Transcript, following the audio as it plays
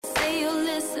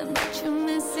but you're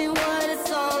missing what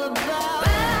it's all about.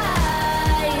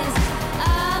 Rise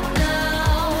up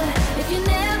now. If you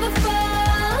never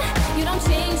fall, you don't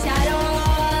change at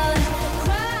all.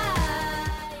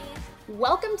 Cry.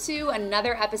 Welcome to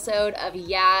another episode of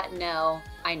Yeah, No,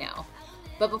 I Know.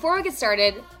 But before we get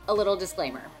started, a little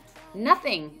disclaimer.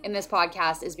 Nothing in this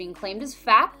podcast is being claimed as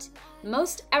fact.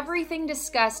 Most everything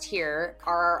discussed here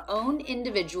are our own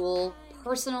individual,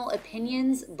 personal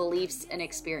opinions, beliefs, and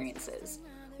experiences.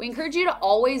 We encourage you to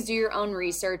always do your own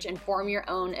research and form your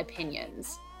own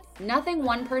opinions. Nothing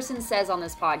one person says on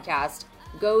this podcast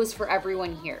goes for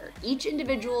everyone here. Each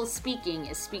individual speaking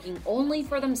is speaking only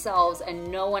for themselves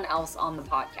and no one else on the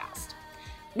podcast.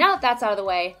 Now that that's out of the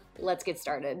way, let's get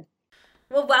started.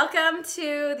 Well, welcome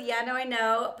to the Yeah, No, I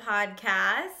Know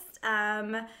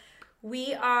podcast.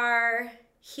 We are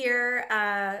here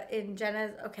in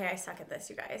Jenna's... Okay, I suck at this,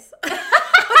 you guys. I'm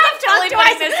totally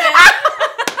putting this in.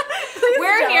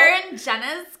 We're here in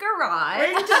Jenna's garage. We're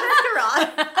in Jenna's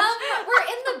garage. We're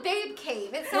in the babe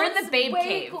cave. It sounds We're in the babe way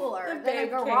cave. cooler The than a babe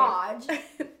garage.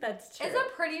 That's true. It's a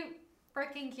pretty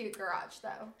freaking cute garage,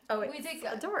 though. Oh, we it's did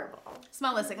good. adorable.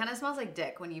 Smell this. It kind of smells like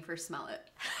dick when you first smell it.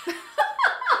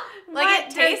 Like What?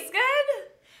 it tastes good?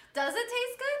 Does it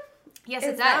taste good? Yes, Is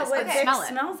it that does. what But dick smell it.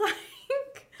 smells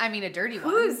like? I mean, a dirty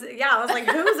one. I was like,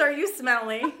 whose are you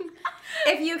smelling?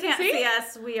 If you can't see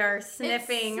us, we are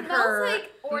sniffing it smells her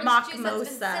like orange mock juice that's been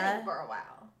sitting mosa. for a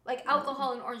while. Like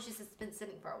alcohol and orange juice that's been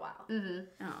sitting for a while.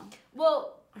 Oh.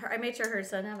 Well, I made sure hers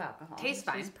doesn't have alcohol. Tastes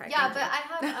fine. She's pregnant. yeah, but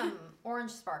I have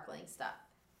orange sparkling stuff.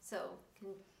 So you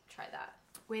can try that.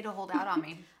 Way to hold out on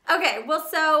me. Okay, well,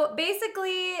 so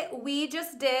basically, we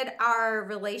just did our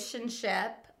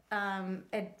relationship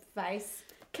advice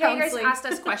Yeah, you guys counseling. asked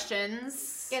us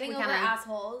questions. Getting We over kinda-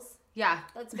 assholes. Yeah.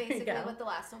 That's basically go. what the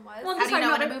last one was. Well, How do you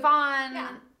know when to about move on? Yeah.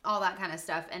 All that kind of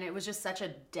stuff. And it was just such a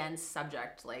dense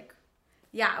subject. Like,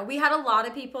 Yeah, we had a lot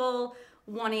of people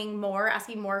wanting more,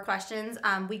 asking more questions.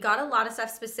 We got a lot of stuff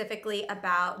specifically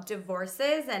about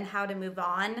divorces and how to move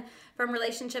on from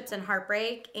relationships and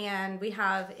heartbreak. And we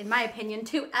have, in my opinion,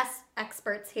 two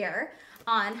experts here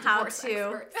on how Divorce to...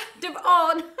 expert. Definitely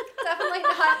Definitely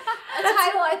not a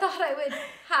title I thought I would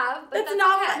have, but That's that's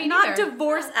not okay. not neither.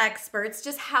 divorce experts,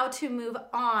 just how to move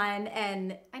on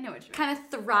and I know what you mean. kind of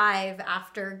thrive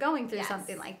after going through Yes.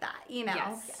 something like that, you know?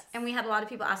 Yes. And we had a lot of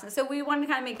people asking. So we wanted to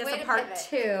kind of make this Way a to part pivot.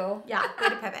 two. Yeah, way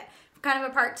to pivot. Kind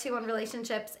of a part two on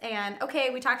relationships. And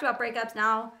okay, we talked about breakups.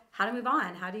 Now, how to move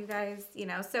on. How do you guys, you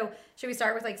know? So should we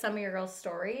start with like some of your girls'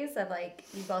 stories of like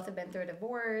you both have been through a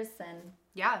divorce and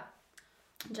Yeah.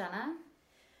 Jenna?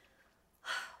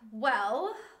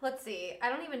 Well, let's see. I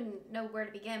don't even know where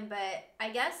to begin, but I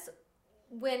guess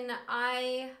when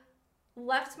I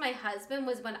left my husband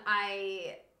was when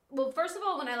first of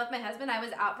all, when I left my husband, I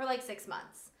was out for like 6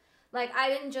 months. Like, I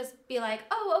didn't just be like,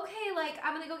 oh, okay, like,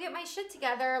 I'm gonna go get my shit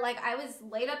together. Like, I was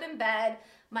laid up in bed.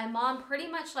 My mom pretty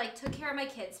much, like, took care of my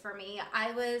kids for me.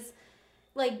 I was,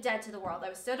 like, dead to the world. I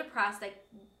was so depressed.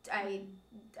 I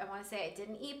want to say I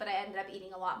didn't eat, but I ended up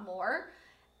eating a lot more.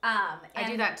 I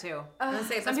do that too. I was gonna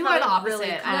say, Some that's people are the probably opposite.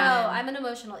 really No, common. I'm an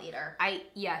emotional eater.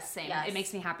 Yes, same. Yes. It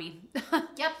makes me happy.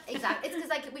 Yep, exactly. It's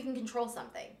because we can control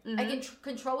something. I can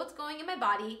control what's going in my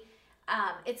body.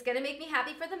 It's gonna make me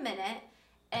happy for the minute,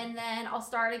 and then I'll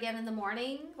start again in the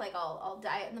morning. Like I'll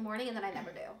diet in the morning, and then I never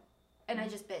do, and I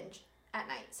just binge at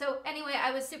night. So anyway,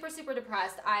 I was super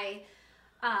depressed. I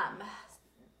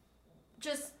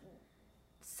just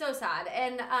so sad,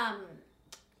 and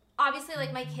obviously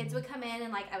like my kids would come in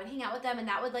and like I would hang out with them, and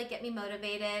that would like get me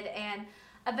motivated, and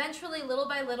eventually little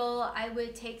by little I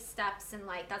would take steps, and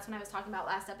like that's when I was talking about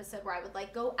last episode where I would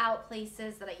like go out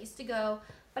places that I used to go.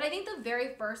 But I think the very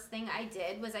first thing I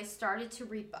did was I started to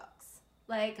read books.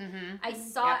 Like I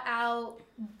sought out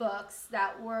books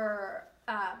that were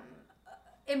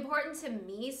important to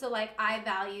me. So like I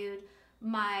valued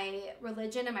my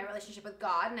religion and my relationship with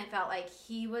God, and I felt like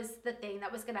he was the thing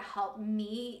that was going to help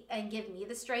me and give me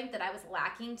the strength that I was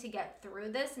lacking to get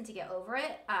through this and to get over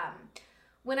it.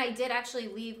 When I did actually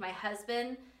leave my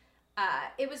husband,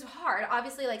 it was hard.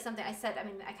 Obviously, like something I said, I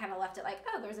mean, I kind of left it like,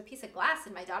 oh, there's a piece of glass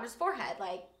in my daughter's forehead.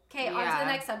 Like, okay, on to Yeah. the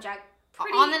next subject.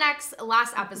 On the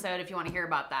last episode, if you want to hear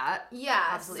about that. Yeah,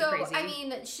 Absolutely so crazy. I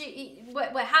mean,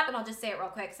 what happened? I'll just say it real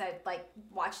quick because I like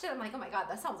watched it. I'm like, oh my god,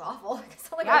 that sounds awful. I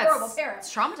sound like a horrible parent.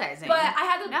 It's traumatizing. But I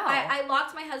had to. No. I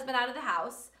locked my husband out of the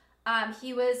house.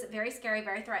 He was very scary,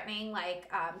 very threatening. Like,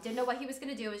 didn't know what he was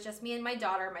gonna do. It was just me and my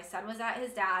daughter. My son was at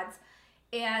his dad's,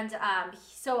 and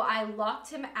so I locked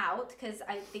him out because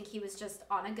I think he was just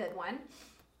on a good one.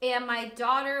 And my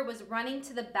daughter was running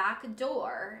to the back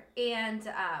door,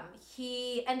 and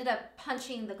he ended up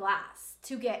punching the glass.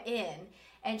 to get in,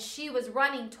 and she was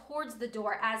running towards the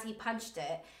door as he punched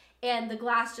it, and the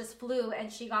glass just flew,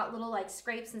 and she got little like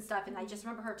scrapes and stuff. And I just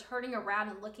remember her turning around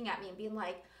and looking at me and being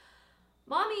like,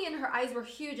 "Mommy," and her eyes were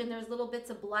huge, and there's little bits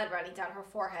of blood running down her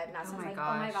forehead. And I was like,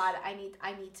 "Oh my God, I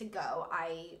need to go."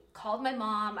 I called my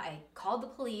mom. I called the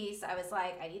police. I was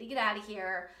like, "I need to get out of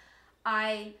here."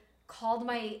 I called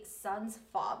my son's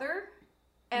father,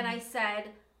 and I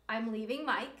said, "I'm leaving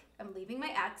Mike. I'm leaving my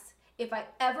ex. If I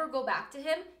ever go back to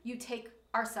him, you take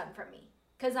our son from me."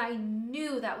 Because I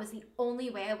knew that was the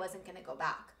only way I wasn't going to go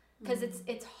back. Because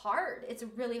it's hard. It's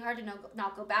really hard to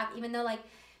not go back. Even though, like,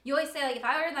 you always say, like, if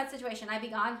I were in that situation, I'd be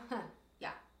gone.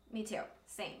 Yeah, me too.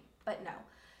 Same. But no.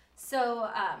 So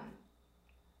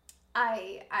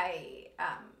I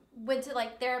went to,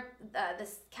 like,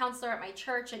 this counselor at my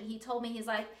church, and he told me, he's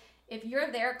like, if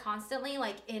you're there constantly,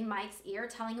 like, in Mike's ear,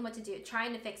 telling him what to do,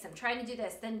 trying to fix him, trying to do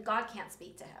this, then God can't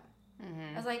speak to him.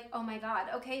 I was like, oh my God,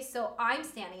 okay, so I'm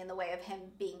standing in the way of him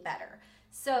being better.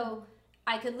 So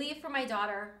I could leave for my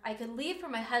daughter, I could leave for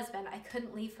my husband, I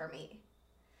couldn't leave for me.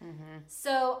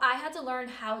 So I had to learn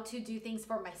how to do things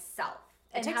for myself.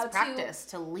 It takes practice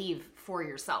to leave for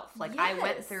yourself. Like, I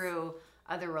went through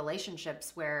other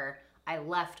relationships where I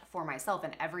left for myself,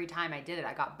 and every time I did it,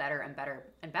 I got better and better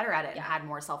and better at it, and had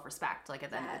more self-respect, like,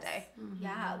 at the end of the day.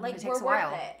 Yeah, like, It we're takes a worth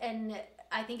while. it. And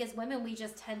I think as women, we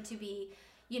just tend to be,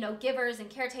 you know, givers and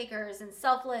caretakers and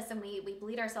selfless, and we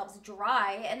bleed ourselves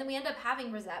dry, and then we end up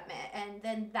having resentment, and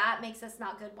then that makes us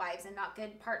not good wives and not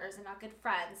good partners and not good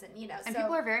friends, and, you know, And so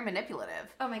people are very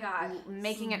manipulative. oh my God,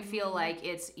 Making it feel like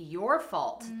it's your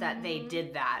fault that they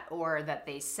did that or that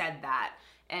they said that.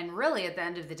 And really, at the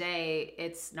end of the day,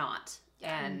 it's not.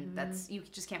 And that's, you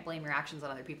just can't blame your actions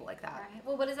on other people like that. right.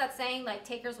 Well, what is that saying? Like,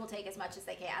 takers will take as much as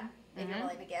they can if you're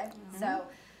willing to give. So,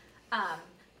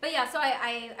 but yeah, so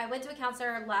I went to a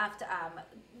counselor, left,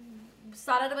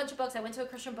 sought out a bunch of books. I went to a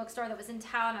Christian bookstore that was in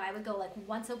town, and I would go like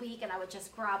once a week, and I would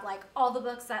just grab like all the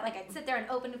books that, like, I'd sit there and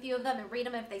open a few of them and read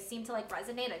them. If they seemed to like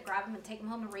resonate, I'd grab them and take them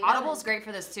home and read them. Audible's great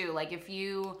for this too. Like, if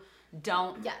you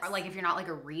don't, Yes. or like if you're not like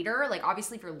a reader, like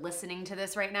obviously if you're listening to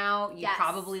this right now, you Yes.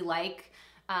 probably like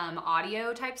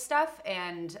audio type stuff.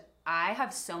 And I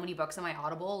have so many books on my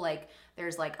Audible. Like,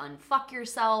 there's like Unfuck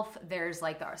Yourself. There's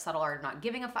like the Subtle Art of Not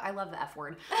Giving a Fuck. I love the F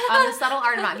word. The Subtle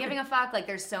Art of Not Giving a Fuck. Like,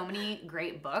 there's so many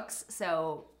great books.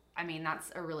 So, I mean,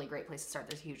 that's a really great place to start.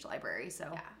 There's a huge library. So,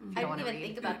 Yeah, if you I don't didn't want to even read.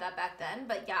 think about that back then,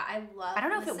 but yeah, I love. I don't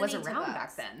know if it was listening to around back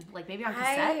books. then. Like, maybe on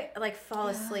cassette. I like fall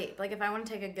asleep. Like, if I want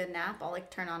to take a good nap, I'll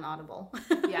like turn on Audible.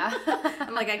 Yeah.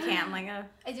 I'm like, I can't. I'm like,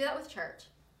 I do that with church.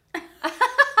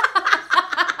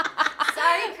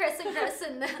 Sorry, Chris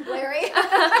and Larry.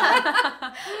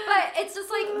 But it's just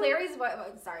like Larry's voice.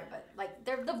 Sorry, but like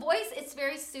the voice, it's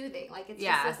very soothing. Like, it's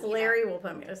Yeah. just this, you know. Larry will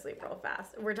put me to sleep real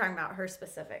fast. We're talking about her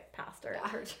specific pastor at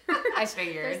her church. I There's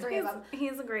figured. three of them.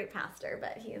 He's a great pastor,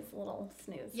 but he's a little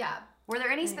snooze. Yeah. Were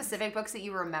there any specific books that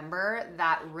you remember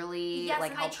that really Yes,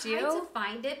 like and helped I you? tried to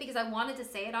find it because I wanted to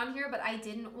say it on here, but I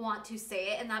didn't want to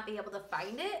say it and not be able to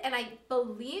find it. And I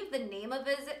believe the name of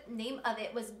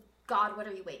it was God, What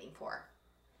Are You Waiting For?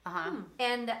 Uh-huh.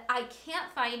 And I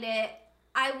can't find it.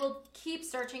 I will keep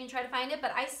searching and try to find it,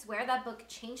 but I swear that book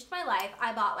changed my life.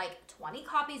 I bought like 20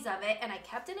 copies of it, and I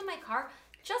kept it in my car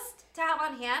just to have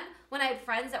on hand when I had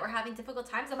friends that were having difficult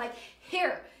times. I'm like,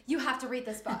 here, you have to read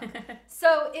this book.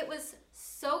 So it was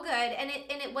so good, and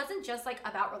it wasn't just like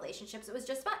about relationships. It was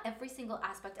just about every single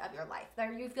aspect of your life.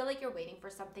 There, you feel like you're waiting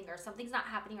for something, or something's not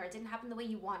happening, or it didn't happen the way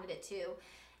you wanted it to.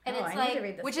 And Oh, it's I like, need to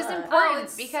read this Which is book. important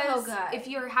it's so because good. if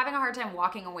you're having a hard time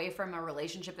walking away from a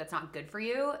relationship that's not good for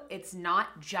you, it's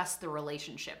not just the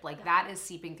relationship. Like, that is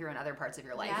seeping through in other parts of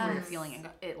your life where you're Yes. feeling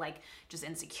it like just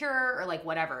insecure or like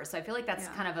whatever. So I feel like that's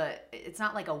kind of it's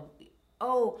not like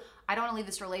oh, I don't want to leave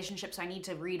this relationship, so I need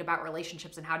to read about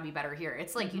relationships and how to be better here.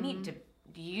 It's like you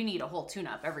need a whole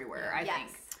tune-up everywhere, I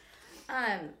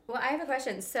think. Well, I have a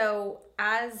question. So,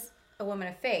 as a woman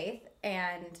of faith,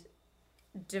 and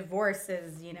divorce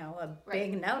is, you know, a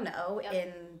big no-no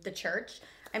in the church.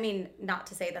 I mean, not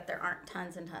to say that there aren't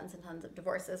tons and tons and tons of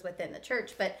divorces within the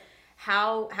church, but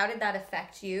how did that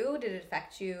affect you? Did it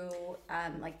affect you,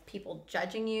 like people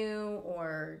judging you,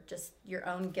 or just your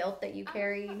own guilt that you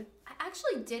carried? I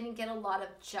actually didn't get a lot of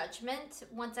judgment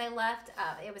once I left.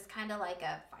 It was kind of like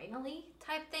a finally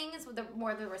type thing is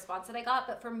more the response that I got.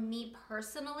 But for me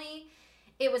personally,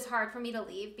 it was hard for me to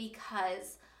leave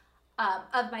because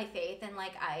of my faith, and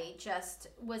like I just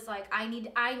was like I knew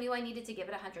I needed to give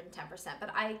it 110%. But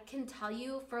I can tell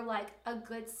you, for like a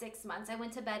good 6 months, I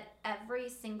went to bed every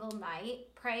single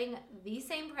night praying the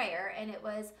same prayer, and it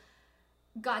was,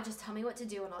 God, just tell me what to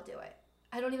do and I'll do it.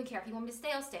 I don't even care. If you want me to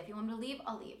stay, I'll stay. If you want me to leave,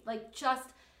 I'll leave. Like, just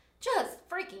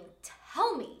freaking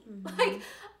tell me. Like,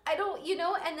 I don't, you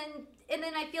know, and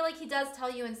then I feel like he does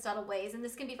tell you in subtle ways, and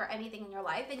this can be for anything in your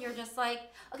life, and you're just like,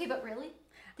 okay, but really?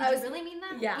 Did you really mean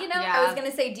that? Yeah. You know? I was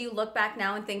gonna say, do you look back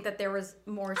now and think that there was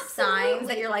more signs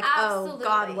that you're like, oh,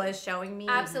 God was showing me?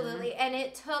 Absolutely. And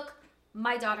it took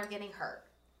my daughter getting hurt.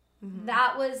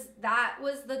 That was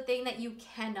the thing that you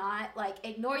cannot like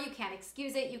ignore. You can't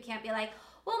excuse it. You can't be like,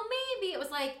 well, maybe. It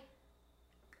was like,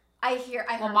 I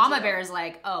heard Mama you. Bear is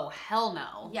like, oh, hell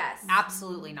no. Yes.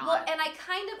 Absolutely not. Well,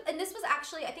 and this was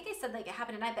actually, I think I said like it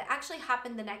happened at night, but it actually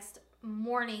happened the next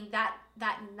morning. That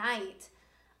night,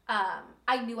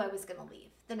 I knew I was gonna leave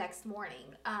the next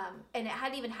morning, and it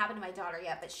hadn't even happened to my daughter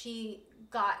yet.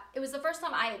 But it was the first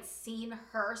time I had seen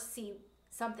her see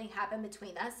something happen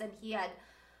between us, and he had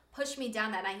pushed me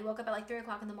down that night. He woke up at like 3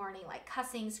 o'clock in the morning, like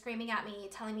cussing, screaming at me,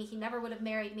 telling me he never would have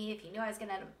married me if he knew I was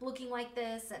gonna end up looking like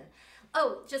this, and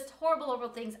just horrible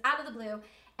things out of the blue.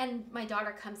 And my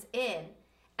daughter comes in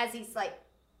as he's like,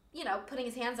 you know, putting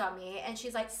his hands on me, and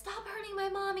she's like, stop hurting my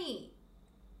mommy.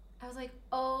 I was like,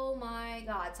 oh my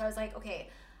God. So I was like, okay,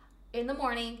 in the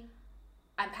morning,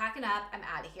 I'm packing up, I'm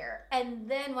out of here. And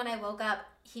then when I woke up,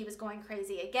 he was going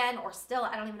crazy again, or still,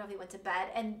 I don't even know if he went to bed,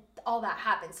 and all that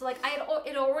happened. So like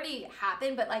it already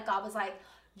happened, but like God was like,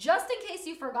 just in case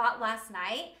you forgot last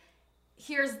night,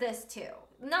 here's this too.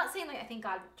 Not saying like I think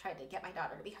God tried to get my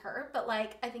daughter to be hurt, but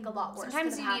like I think a lot worse.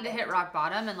 Sometimes you need to hit rock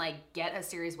bottom and like get a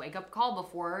serious wake up call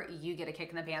before you get a kick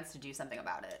in the pants to do something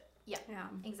about it. Yeah, Yeah.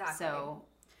 exactly. So,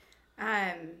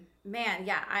 Man,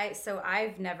 yeah.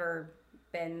 I've never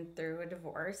been through a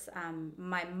divorce.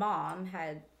 My mom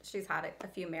she's had a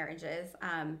few marriages,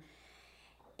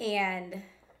 and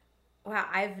wow,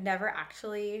 I've never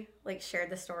actually like shared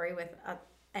the story with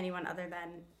anyone other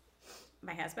than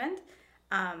my husband.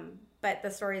 But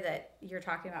the story that you're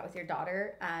talking about with your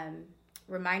daughter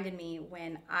reminded me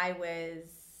when I was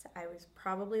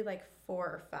probably like 4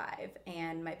 or 5,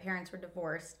 and my parents were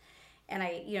divorced. And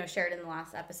I, shared in the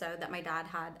last episode that my dad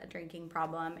had a drinking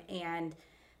problem, and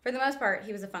for the most part,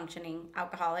 he was a functioning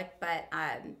alcoholic. But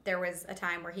there was a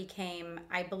time where he came.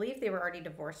 I believe they were already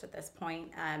divorced at this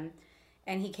point, and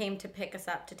he came to pick us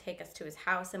up to take us to his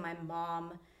house, and my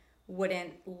mom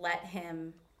wouldn't let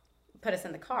him put us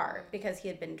in the car because he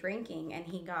had been drinking, and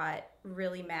he got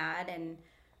really mad and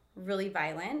really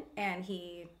violent, and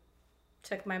he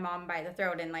took my mom by the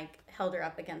throat and like held her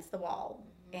up against the wall.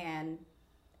 And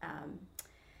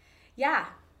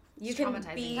you can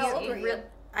be How old were you?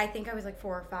 I think I was like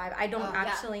 4 or 5. I don't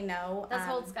actually know. That's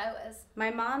how old Sky was.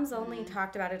 My mom's only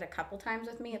talked about it a couple times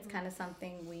with me. It's kind of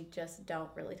something we just don't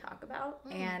really talk about.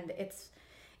 And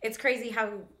it's crazy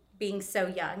how being so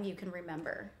young you can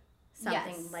remember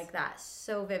something like that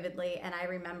so vividly. And I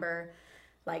remember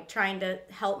like trying to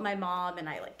help my mom, and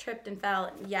I like tripped and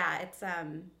fell. It's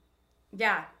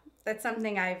that's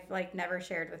something I've like never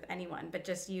shared with anyone, but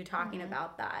just you talking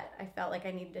about that, I felt like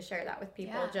I needed to share that with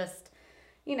people. Just,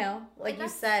 like you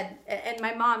said, and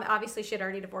my mom, obviously she had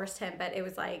already divorced him, but it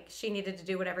was like she needed to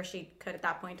do whatever she could at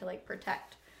that point to like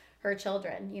protect her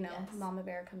children. Mama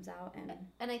Bear comes out,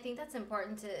 and I think that's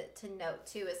important to note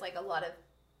too, is like a lot of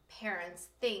parents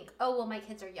think, oh well, my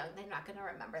kids are young, they're not going to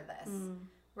remember this,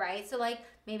 right? So like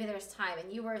maybe there's time,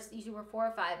 and you were 4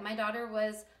 or 5. My daughter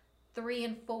was 3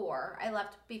 and 4. I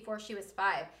left before she was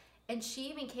 5, and she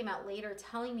even came out later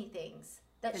telling me things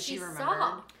that she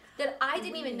saw that I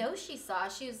didn't even know she saw.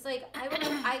 She was like,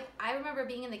 I remember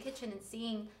being in the kitchen and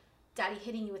seeing Daddy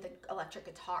hitting you with an electric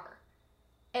guitar,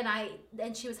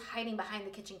 and she was hiding behind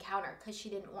the kitchen counter because she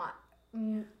didn't want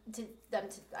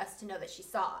us to know that she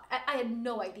saw. I had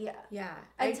no idea. Yeah.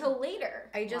 Until later.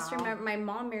 I just remember my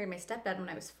mom married my stepdad when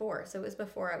I was 4, so it was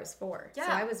before I was 4. Yeah.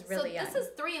 So I was really young. This is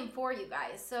 3 and 4, you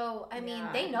guys. So I mean,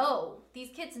 they know. These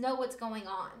kids know what's going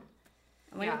on.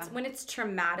 When it's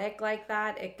traumatic like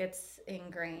that, it gets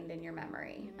ingrained in your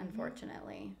memory,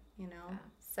 unfortunately. Yeah.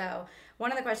 So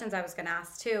one of the questions I was going to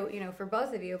ask too, for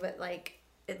both of you, but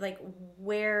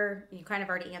where you kind of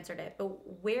already answered it, but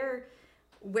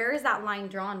where is that line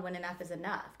drawn when enough is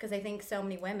enough? Because I think so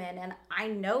many women, and I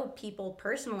know people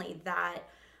personally that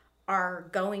are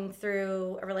going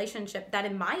through a relationship that,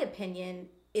 in my opinion,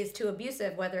 is too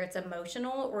abusive, whether it's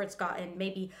emotional or it's gotten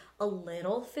maybe a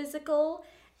little physical.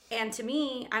 And to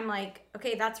me, I'm like,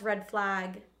 okay, that's red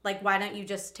flag. Like, why don't you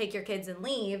just take your kids and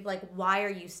leave? Like, why are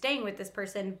you staying with this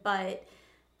person? But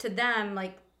to them,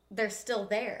 like, they're still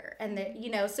there, and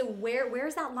so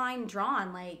where's that line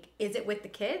drawn? Like, is it with the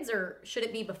kids, or should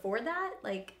it be before that?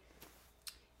 Like,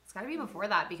 it's got to be before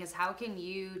that, because how can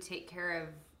you take care of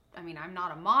I mean, I'm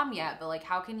not a mom yet, but like,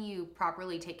 how can you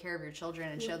properly take care of your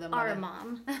children and show them Our what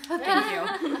mom.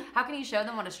 Thank you. How can you show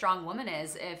them what a strong woman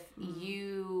is if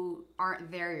you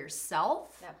aren't there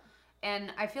yourself? Yep.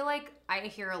 And I feel like I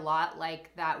hear a lot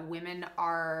like that women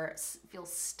feel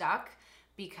stuck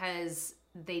because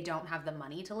they don't have the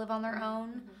money to live on their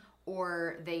own,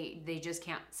 or they just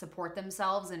can't support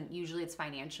themselves, and usually it's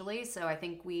financially. So I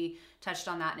think we touched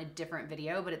on that in a different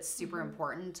video, but it's super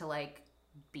important to like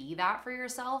be that for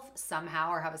yourself somehow,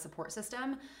 or have a support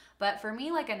system. But for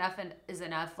me, like, enough is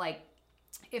enough. Like,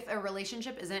 if a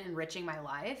relationship isn't enriching my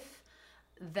life,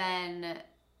 then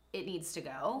it needs to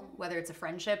go, whether it's a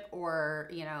friendship or,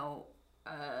 you know,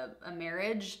 a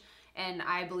marriage. And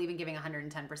I believe in giving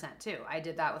 110% too. I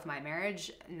did that with my marriage.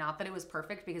 Not that it was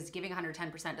perfect, because giving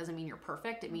 110% doesn't mean you're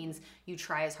perfect. It means you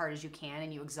try as hard as you can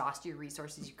and you exhaust your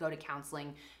resources. You go to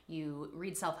counseling, you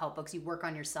read self-help books, you work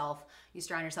on yourself, you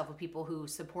surround yourself with people who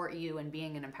support you in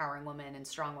being an empowering woman and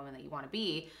strong woman that you want to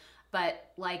be.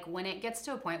 But like, when it gets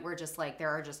to a point where just like there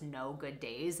are just no good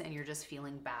days and you're just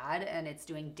feeling bad and it's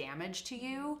doing damage to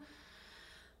you,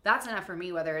 that's enough for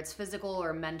me, whether it's physical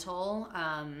or mental.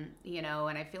 You know,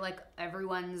 and I feel like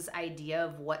everyone's idea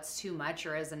of what's too much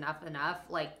or is enough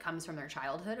like comes from their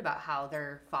childhood, about how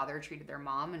their father treated their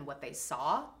mom and what they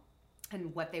saw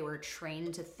and what they were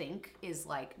trained to think is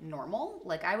like normal.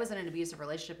 Like, I was in an abusive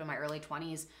relationship in my early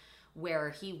 20s where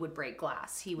he would break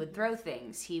glass, he would throw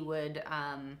things, he would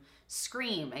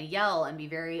scream and yell and be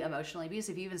very emotionally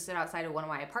abusive. He even stood outside of one of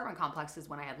my apartment complexes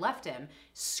when I had left him,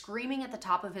 screaming at the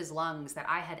top of his lungs that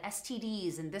I had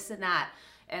STDs and this and that.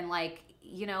 And like,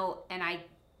 you know, and I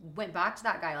went back to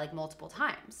that guy like multiple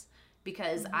times,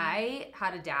 because I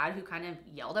had a dad who kind of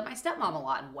yelled at my stepmom a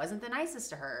lot and wasn't the nicest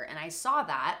to her. And I saw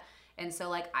that. And so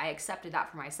like, I accepted that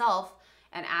for myself.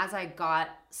 And as I got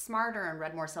smarter and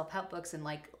read more self-help books and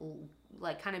like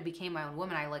kind of became my own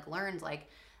woman, I like learned like,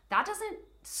 that doesn't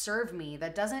serve me,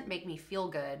 that doesn't make me feel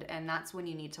good, and that's when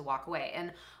you need to walk away.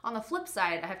 And on the flip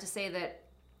side, I have to say that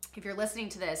if you're listening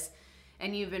to this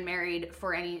and you've been married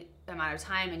for any amount of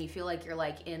time and you feel like you're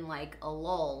like in like a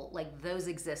lull, like, those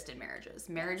exist in marriages.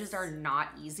 Marriages are not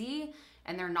easy,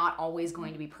 and they're not always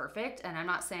going to be perfect. And I'm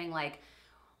not saying like,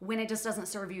 when it just doesn't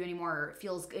serve you anymore,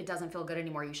 it doesn't feel good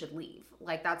anymore, you should leave.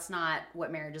 Like, that's not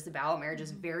what marriage is about. Marriage is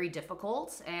very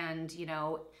difficult. And, you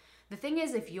know, the thing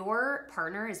is, if your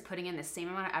partner is putting in the same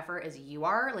amount of effort as you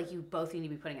are, like, you both need to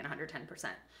be putting in 110%.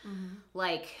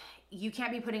 Like, you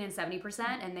can't be putting in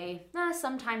 70%, and they,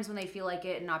 sometimes when they feel like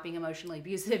it and not being emotionally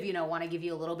abusive, you know, want to give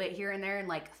you a little bit here and there. And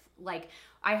like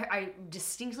I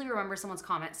distinctly remember someone's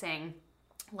comment saying,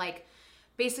 like,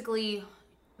 basically,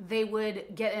 they would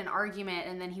get in an argument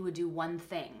and then he would do one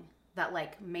thing that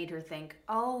like made her think,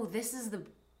 oh, this is the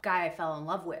guy I fell in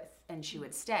love with, and she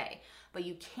would stay. But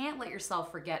you can't let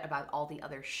yourself forget about all the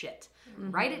other shit.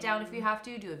 Write it down if you have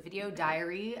to. Do a video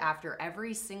diary after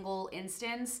every single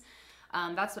instance.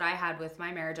 That's what I had with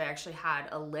my marriage. I actually had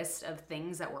a list of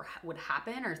things that would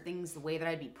happen, or things, the way that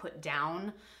I'd be put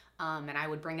down. And I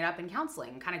would bring it up in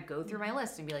counseling, kind of go through my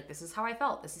list and be like, this is how I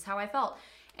felt. This is how I felt.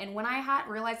 And when I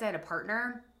realized I had a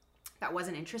partner that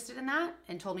wasn't interested in that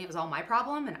and told me it was all my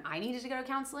problem and I needed to go to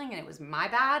counseling and it was my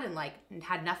bad and like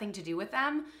had nothing to do with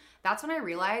them, that's when I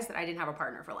realized that I didn't have a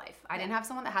partner for life. I didn't have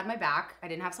someone that had my back. I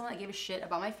didn't have someone that gave a shit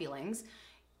about my feelings.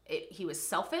 He was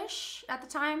selfish at the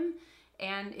time,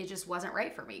 and it just wasn't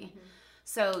right for me.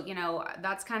 So, you know,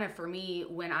 that's kind of for me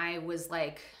when I was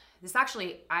like, this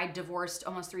actually, I divorced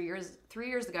almost 3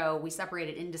 years ago. We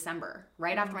separated in December,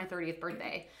 right after my 30th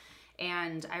birthday.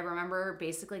 And I remember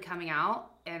basically coming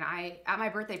out, and at my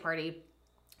birthday party,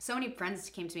 so many friends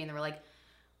came to me and they were like,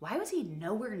 why was he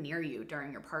nowhere near you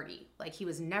during your party? Like, he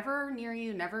was never near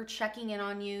you, never checking in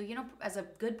on you. You know, as a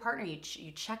good partner,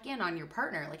 you check in on your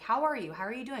partner. Like, how are you? How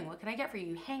are you doing? What can I get for you?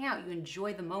 You hang out, you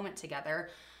enjoy the moment together.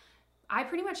 I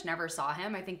pretty much never saw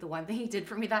him. I think the one thing he did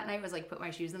for me that night was like put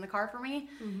my shoes in the car for me.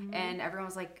 And everyone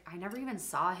was like, I never even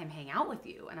saw him hang out with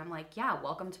you. And I'm like, yeah,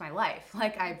 welcome to my life.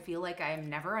 Like, I feel like I'm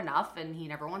never enough, and he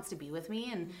never wants to be with me,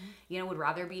 and, you know, would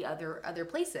rather be other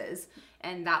places.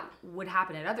 And that would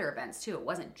happen at other events too. It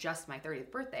wasn't just my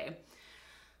 30th birthday.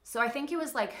 So I think it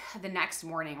was like the next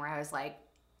morning where I was like,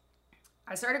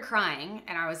 I started crying,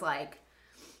 and I was like,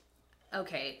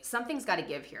 okay, something's got to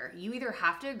give here. You either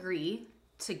have to agree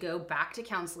to go back to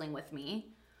counseling with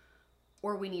me,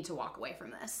 or we need to walk away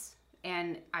from this.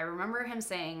 And I remember him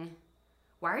saying,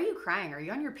 why are you crying? Are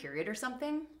you on your period or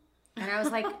something? And I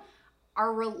was like,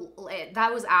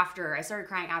 that was after, I started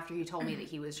crying after he told me that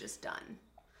he was just done.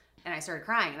 And I started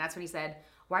crying, and that's when he said,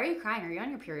 why are you crying? Are you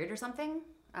on your period or something?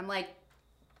 I'm like,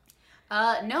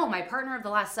 No, my partner of the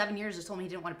last 7 years just told me he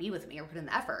didn't want to be with me or put in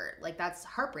the effort. Like, that's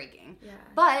heartbreaking. Yeah.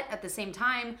 But at the same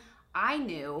time, I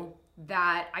knew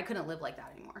that I couldn't live like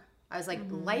that anymore. I was like,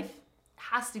 life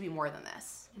has to be more than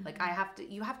this. Like,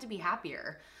 you have to be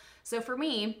happier. So for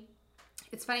me,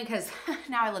 it's funny because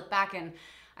now I look back and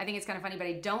I think it's kind of funny, but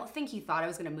I don't think he thought I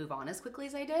was going to move on as quickly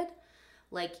as I did.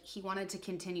 Like, he wanted to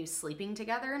continue sleeping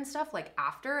together and stuff, like,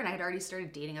 after, and I had already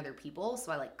started dating other people,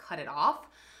 so I, like, cut it off.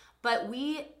 But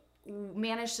we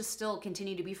managed to still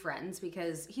continue to be friends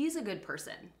because he's a good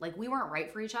person. Like, we weren't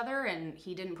right for each other, and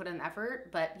he didn't put in the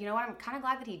effort, but you know what? I'm kind of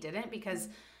glad that he didn't because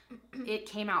it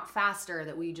came out faster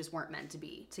that we just weren't meant to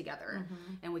be together,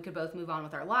 and we could both move on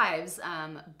with our lives.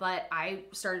 But I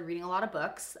started reading a lot of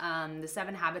books, The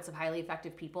 7 Habits of Highly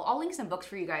Effective People. I'll link some books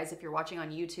for you guys if you're watching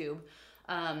on YouTube.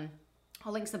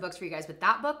 I'll link some books for you guys, but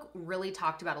that book really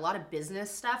talked about a lot of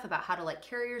business stuff about how to like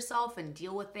carry yourself and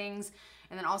deal with things.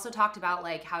 And then also talked about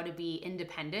like how to be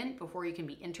independent before you can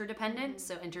be interdependent.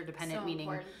 So interdependent So meaning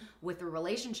important. with the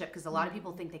relationship, because a lot of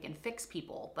people think they can fix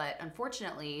people, but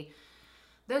unfortunately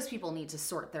those people need to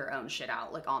sort their own shit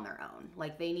out like on their own.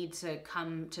 Like they need to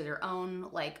come to their own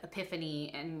like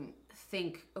epiphany and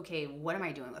think, okay, what am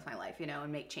I doing with my life, you know,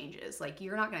 and make changes. Like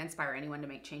you're not going to inspire anyone to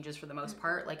make changes for the most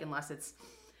part, like unless it's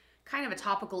kind of a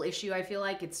topical issue. I feel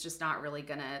like it's just not really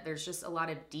gonna, there's just a lot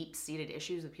of deep-seated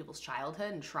issues with people's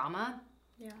childhood and trauma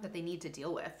that they need to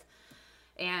deal with.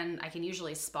 And I can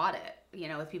usually spot it, you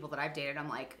know, with people that I've dated. I'm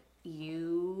like,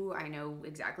 I know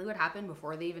exactly what happened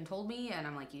before they even told me, and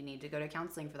I'm like, you need to go to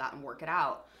counseling for that and work it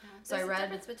out. So There's I read a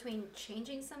difference between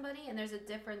changing somebody, and there's a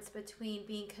difference between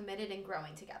being committed and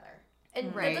growing together.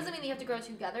 And Right. that doesn't mean you have to grow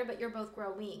together, but you're both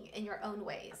growing in your own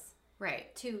ways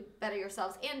right. to better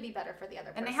yourselves and be better for the other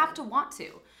person. And they have to want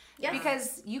to. Yes.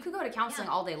 Because you could go to counseling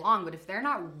Yeah. all day long, but if they're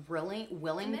not really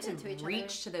willing Committed to to each reach other.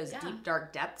 to those Yeah. deep,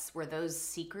 dark depths where those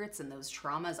secrets and those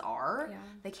traumas are, Yeah.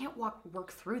 they can't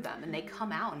work through them, and they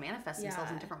come out and manifest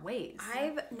themselves in Yeah. different ways.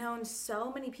 I've known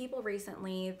so many people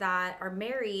recently that are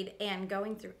married and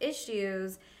going through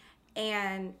issues,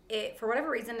 and it, for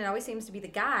whatever reason, it always seems to be the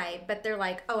guy, but they're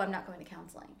like, oh, I'm not going to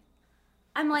counseling.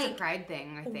 I'm It's like, a pride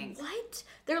thing, I think. what?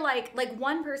 They're like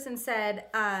one person said,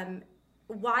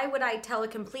 why would I tell a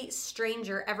complete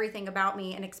stranger everything about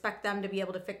me and expect them to be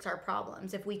able to fix our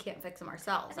problems if we can't fix them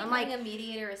ourselves? I I'm think like, having a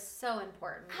mediator is so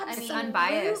important. It's I mean,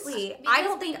 unbiased. absolutely. because I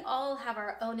don't we think all have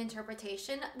our own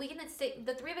interpretation. We can say,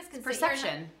 the three of us can say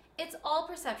Perception. It's all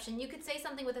perception. You could say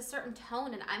something with a certain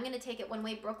tone, and I'm going to take it one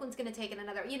way. Brooklyn's going to take it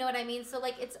another. You know what I mean? So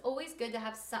like, it's always good to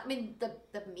have some. I mean, the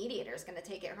mediator is going to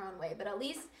take it her own way, but at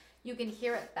least you can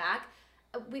hear it back.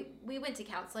 We went to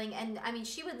counseling, and I mean,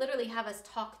 she would literally have us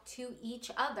talk to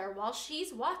each other while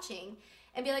she's watching,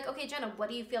 and be like, "Okay, Jenna, what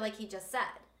do you feel like he just said?"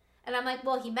 And I'm like,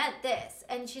 "Well, he meant this,"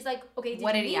 and she's like, "Okay,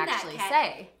 What you did he mean that, actually Kat?"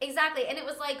 say? Exactly, and it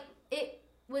was like it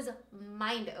was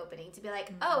mind opening to be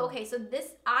like, "Oh, okay, so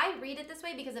this I read it this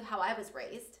way because of how I was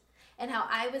raised and how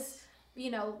I was." You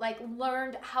know, like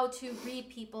learned how to read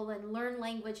people and learn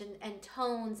language and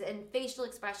tones and facial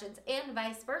expressions and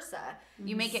vice versa.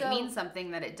 You make it So- mean something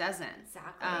that it doesn't.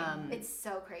 Exactly. It's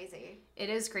so crazy. It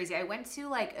is crazy. I went to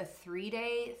like a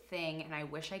 3-day thing, and I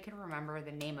wish I could remember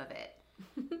the name of it.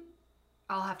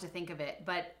 I'll have to think of it,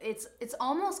 but it's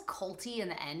almost culty in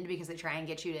the end because they try and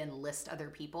get you to enlist other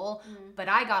people. But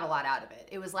I got a lot out of it.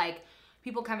 It was like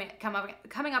people coming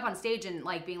up on stage and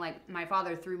like being like, my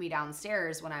father threw me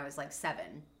downstairs when I was like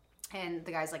 7, and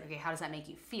the guy's like, okay, how does that make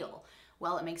you feel?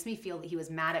 Well, it makes me feel that he was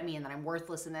mad at me and that I'm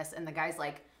worthless in this. And the guy's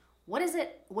like, what is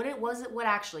it? What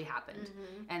actually happened?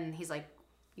 And he's like,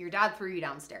 your dad threw you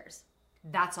downstairs.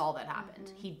 That's all that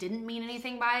happened. He didn't mean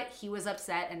anything by it. He was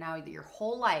upset, and now your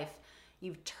whole life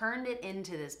you've turned it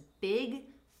into this big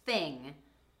thing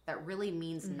that really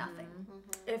means nothing.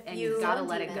 if And you you've gotta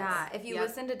let it go. Yeah, if you Yep.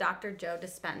 listen to Dr. Joe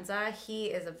Dispenza,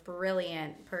 he is a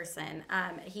brilliant person.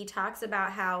 He talks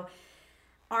about how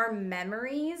our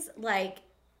memories, like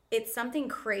it's something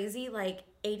crazy, like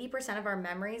 80% of our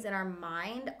memories in our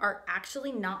mind are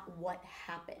actually not what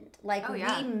happened. Like Oh,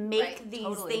 yeah. we make Right, these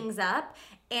totally. things up,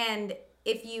 and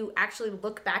if you actually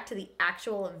look back to the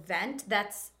actual event,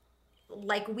 that's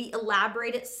like we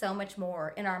elaborate it so much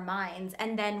more in our minds,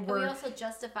 and then But we we're also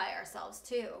justify ourselves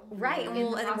too. right. in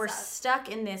Well, the and then we're process. stuck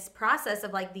in this process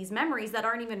of like these memories that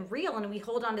aren't even real, and we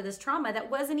hold on to this trauma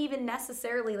that wasn't even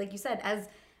necessarily, like you said, as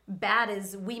bad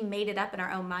as we made it up in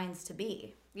our own minds to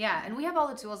be. Yeah, and we have all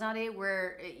the tools nowadays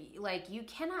where, like, you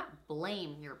cannot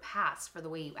blame your past for the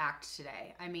way you act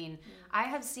today. I mean, I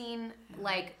have seen,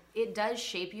 like, it does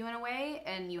shape you in a way,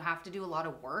 and you have to do a lot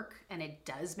of work, and it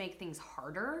does make things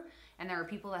harder. And there are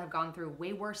people that have gone through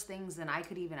way worse things than I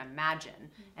could even imagine.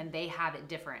 And they have it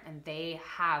different. And they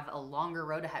have a longer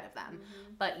road ahead of them.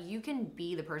 But you can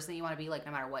be the person that you want to be, like,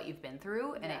 no matter what you've been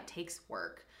through. And it takes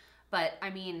work. But I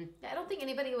mean, I don't think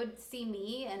anybody would see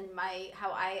me and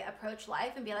how I approach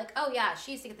life and be like, oh yeah,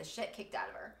 she used to get the shit kicked out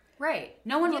of her. right.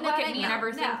 No one would know look what at I me mean? and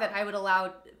ever No. think that I would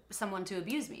allow someone to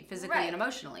abuse me physically Right. and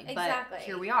emotionally. Exactly. But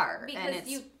here we are. Because And it's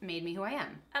you- made me who I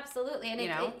am. Absolutely, and You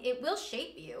know? it will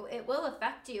shape you. It will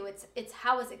affect you. It's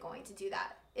how is it going to do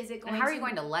that? Is it going? And how are you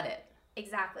going to let it?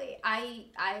 Exactly. I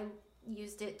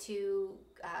used it to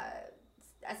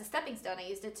as a stepping stone. I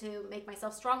used it to make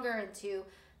myself stronger and to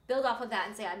build off of that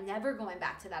and say I'm never going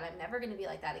back to that. I'm never going to be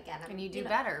like that again. And you do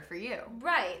better for you.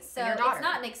 Right. So your daughter. it's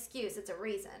not an excuse. It's a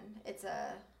reason. It's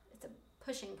a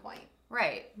pushing point.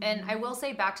 Right. And I will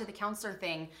say, back to the counselor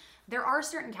thing, there are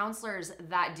certain counselors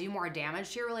that do more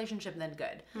damage to your relationship than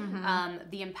good.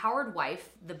 The Empowered Wife,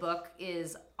 the book,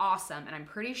 is awesome. And I'm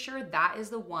pretty sure that is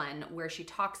the one where she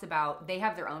talks about they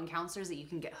have their own counselors that you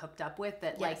can get hooked up with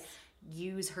that like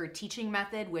use her teaching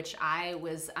method, which I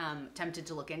was tempted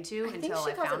to look into I think until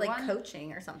she I calls found it like one.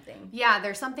 coaching or something. Yeah,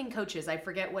 there's something coaches. I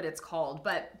forget what it's called,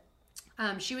 but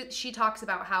she talks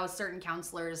about how certain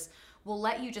counselors will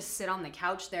let you just sit on the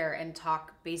couch there and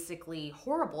talk basically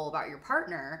horrible about your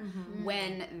partner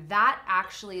when that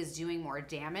actually is doing more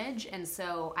damage. And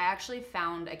so I actually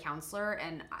found a counselor,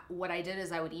 and what I did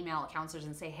is I would email counselors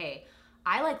and say, hey,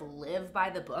 I like live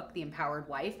by the book, The Empowered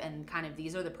Wife, and kind of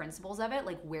these are the principles of it.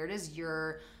 Like, where does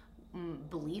your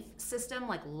belief system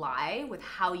like lie with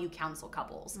how you counsel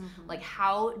couples? Like,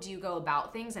 how do you go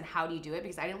about things and how do you do it?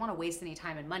 Because I didn't want to waste any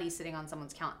time and money sitting on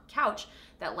someone's couch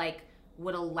that like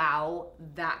would allow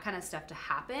that kind of stuff to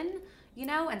happen, you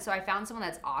know? And so I found someone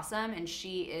that's awesome, and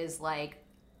she is like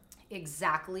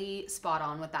exactly spot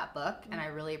on with that book, and I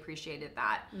really appreciated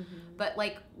that. But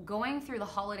like going through the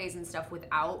holidays and stuff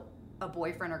without a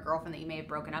boyfriend or girlfriend that you may have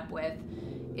broken up with,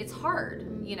 it's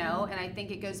hard, you know? And I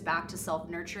think it goes back to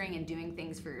self-nurturing and doing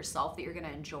things for yourself that you're going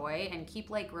to enjoy, and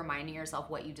keep like reminding yourself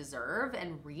what you deserve,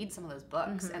 and read some of those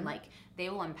books and like they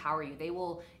will empower you. They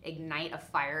will ignite a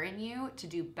fire in you to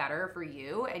do better for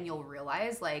you, and you'll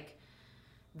realize like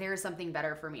there's something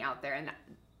better for me out there. And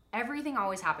everything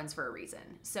always happens for a reason.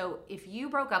 So if you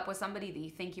broke up with somebody that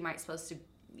you think you might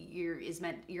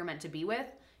you're meant to be with,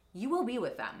 you will be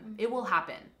with them. It will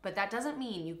happen. But that doesn't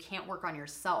mean you can't work on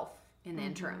yourself in the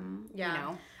interim. Yeah. You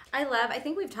know? I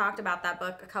think we've talked about that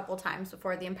book a couple times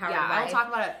before, The Empowered Yeah, Wife. I'll talk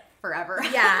about it forever.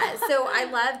 Yeah, so I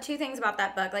love two things about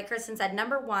that book. Like Kristen said,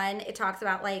 number one, it talks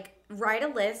about like write a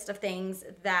list of things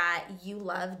that you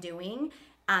love doing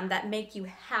that make you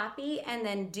happy, and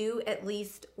then do at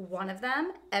least one of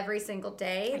them every single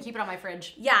day. I keep it on my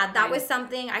fridge. Yeah, that was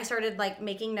something I started like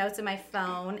making notes in my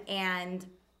phone and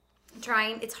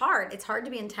trying. It's hard to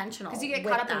be intentional Because you get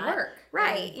with caught up in that. work.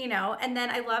 Right, you know. And then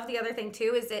I love the other thing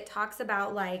too is it talks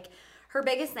about like her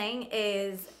biggest thing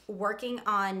is working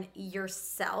on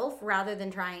yourself rather than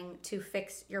trying to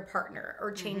fix your partner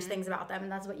or change things about them.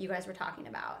 And that's what you guys were talking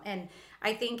about. And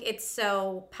I think it's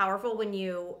so powerful when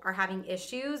you are having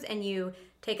issues and you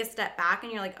take a step back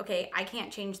and you're like, okay, I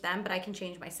can't change them, but I can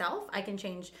change myself. I can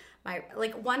change my,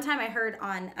 like one time I heard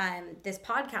on this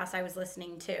podcast I was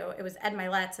listening to, it was Ed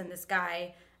Milet's, and this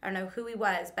guy, I don't know who he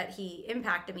was, but he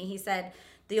impacted me. He said,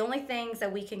 the only things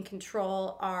that we can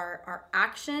control are our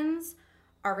actions,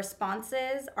 our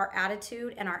responses, our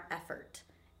attitude, and our effort.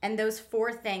 And those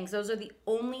four things, those are the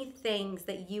only things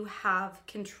that you have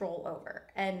control over.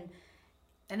 And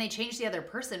they change the other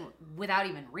person without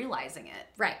even realizing it.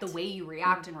 Right. The way you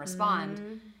react and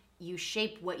respond, you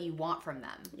shape what you want from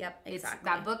them. Yep, exactly.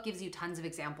 That book gives you tons of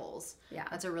examples. Yeah.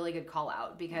 That's a really good call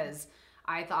out, because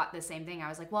I thought the same thing. I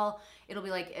was like, well, it'll be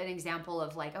like an example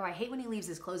of like, oh, I hate when he leaves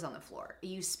his clothes on the floor.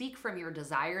 You speak from your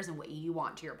desires and what you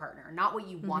want to your partner, not what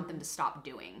you want them to stop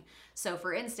doing. So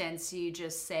for instance, you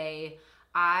just say,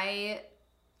 I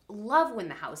love when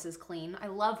the house is clean. I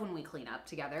love when we clean up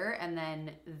together. And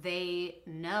then they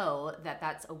know that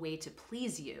that's a way to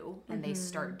please you, and they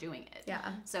start doing it.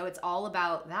 Yeah. So it's all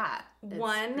about that. It's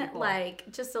one, pretty cool.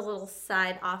 like, just a little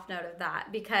side off note of that,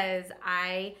 because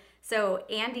so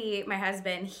Andy, my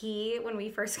husband, when we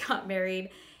first got married,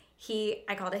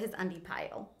 I called it his undie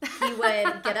pile. He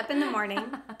would get up in the morning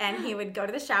and he would go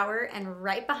to the shower, and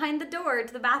right behind the door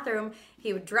to the bathroom,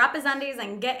 he would drop his undies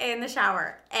and get in the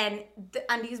shower. And the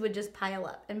undies would just pile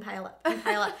up and pile up and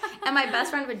pile up. And my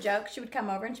best friend would joke. She would come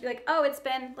over and she'd be like, oh, it's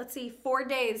been, 4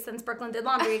 days since Brooklyn did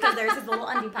laundry because there's this little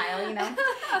undie pile, you know?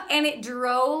 And it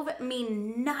drove me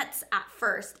nuts at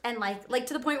first. And like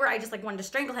to the point where I just like wanted to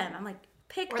strangle him. I'm like,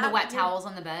 pick Or up the wet your- towels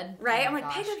on the bed. Right? Oh I'm my like,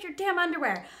 gosh. pick up your damn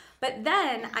underwear. But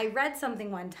then I read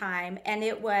something one time, and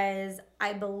it was,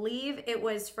 I believe it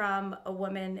was from a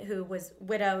woman who was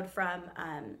widowed from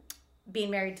being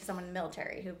married to someone in the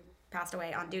military who passed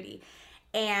away on duty.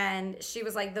 And she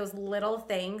was like, those little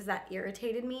things that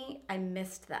irritated me, I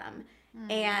missed them.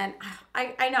 And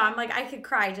I know, I'm like, I could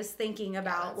cry just thinking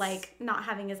about like not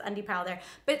having his undie pile there.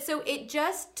 But so it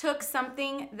just took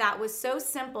something that was so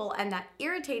simple and that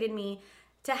irritated me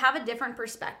to have a different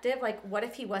perspective. Like, what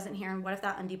if he wasn't here, and what if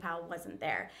that undie pile wasn't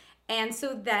there? And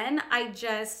so then I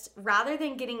just, rather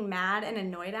than getting mad and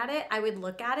annoyed at it, I would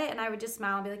look at it and I would just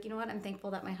smile and be like, you know what? I'm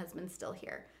thankful that my husband's still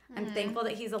here. I'm thankful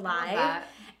that he's alive. that.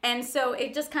 And so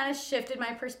it just kind of shifted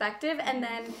my perspective. And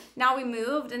then now we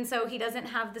moved, and so he doesn't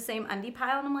have the same undie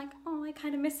pile. And I'm like, oh, I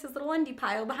kind of miss his little undie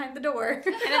pile behind the door.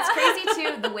 And it's crazy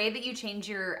too, the way that you change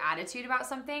your attitude about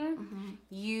something,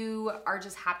 you are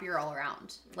just happier all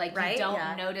around. Like, Right? you don't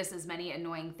Yeah. notice as many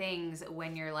annoying things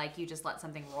when you're like, you just let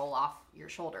something roll off your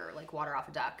shoulder, like water off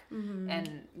a duck.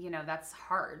 And, you know, that's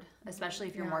hard, especially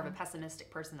if you're more of a pessimistic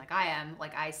person like I am.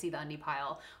 Like, I see the undie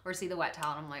pile or see the wet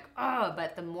towel, and I'm like, oh,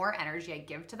 but the more energy I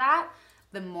give to that,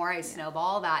 the more I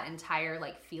snowball that entire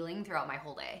like feeling throughout my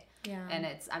whole day. Yeah. And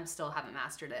I'm still haven't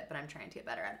mastered it, but I'm trying to get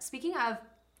better at it. Speaking of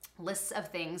lists of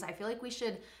things, I feel like we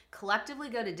should collectively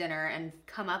go to dinner and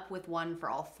come up with one for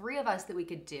all three of us that we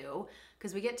could do,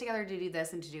 because we get together to do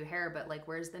this and to do hair, but like,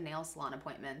 where's the nail salon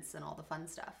appointments and all the fun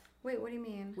stuff? Wait, what do you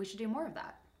mean? We should do more of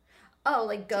that Oh,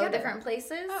 like go Together. different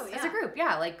places? Oh, as a group.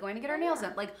 Yeah, like going to get our nails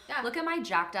done. Like, Yeah. look at my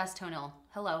jacked ass toenail.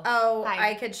 Hello. Oh,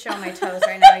 Hi. I could show my toes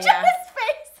right now, yeah.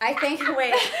 I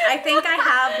think I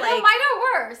have No, like, mine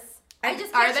are worse. I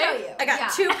just Are can't they? show you. I got Yeah.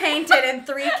 2 painted and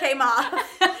 3 came off.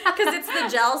 Because it's the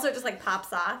gel, so it just like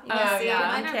pops off. You can Oh, see yeah. it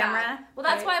on Mine are camera. bad. Well,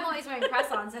 that's Right? why I'm always wearing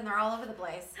press-ons, and they're all over the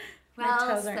place. My Well,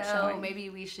 toes aren't so showing. maybe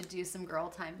we should do some girl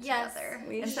time Yes, together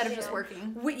we instead of should. just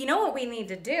working. You know what we need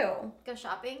to do? Go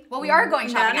shopping. Well, we are going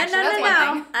shopping. no, actually. no, That's no,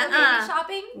 one no. thing. Go baby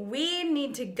shopping. We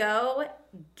need to go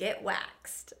get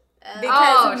waxed. Oh,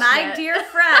 Because my shit. dear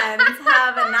friends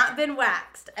have not been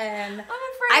waxed. And I'm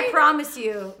I afraid. promise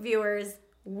you, viewers,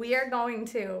 we are going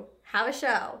to have a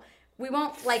show. We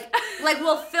won't like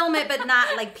we'll film it, but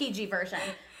not like PG version.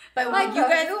 But Like you a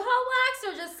guys, hoo-ha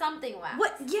wax or just something wax?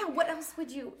 what? Yeah, what else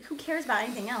would you? Who cares about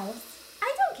anything else?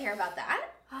 I don't care about that.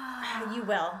 You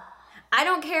will. I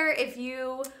don't care if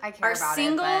you I care are about it,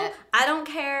 single. but- I don't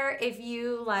care if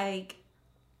you like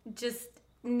just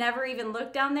never even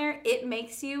look down there. It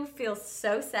makes you feel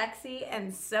so sexy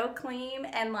and so clean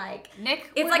and like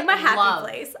Nick it's would like my happy love-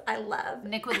 place. I love.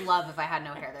 Nick would love if I had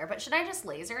no hair there, but should I just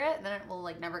laser it? Then it will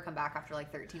like never come back after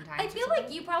like 13 times. I or feel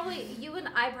something? like you and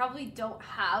I probably don't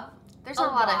have. There's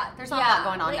not a lot of there's not a lot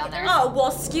going on down there. Oh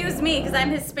well, excuse me, because I'm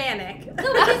Hispanic. No,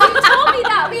 because you told me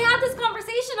that. We had this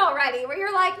conversation already where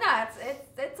you're like, no,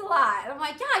 it's a lot. And I'm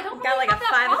like, yeah, I don't Got really like a have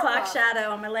that 5 o'clock problem. shadow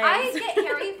on my legs. I get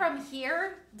hairy from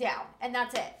here down, and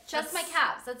that's it. Just my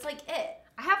calves. That's like it.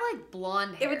 I have like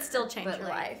blonde hair. It would still change but, your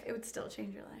like, life. It would still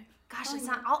change your life. Gosh, it's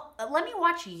not. Let me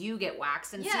watch you get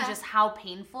waxed and Yeah. see just how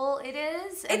painful it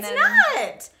is. And It's then,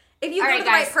 not. If you All go right, to the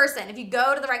guys. right person, if you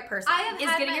go to the right person. I have Is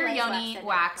had getting my your legs yoni and it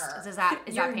waxed? hurts. Is that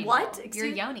Your painful? what? Your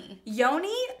Excuse- yoni.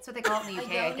 Yoni? That's what they call it in the A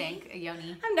UK, I yoni? think. A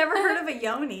yoni. I've never heard of a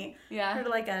yoni. Yeah. Heard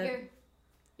of like a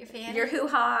Your fanny. your hoo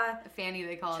ha. A fanny,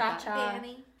 they call it Cha that. cha.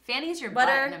 fanny. Fanny's your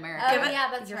Butter. butt in America. Oh, Give it- yeah,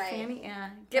 that's Your right. fanny, yeah.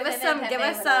 Give Pepe us some. Pepe Give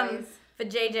us would some always- for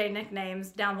JJ nicknames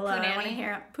down below. I want to Punani?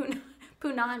 hear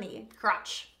Punani.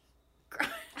 Crotch.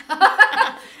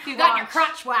 If you got your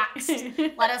crotch waxed,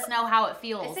 let us know how it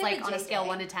feels, I say like the on a scale JJ.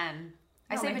 1 to 10.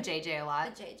 I No, say I- vajayjay a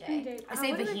lot. The JJ. I say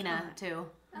what do they vagina call it? too.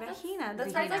 Vagina.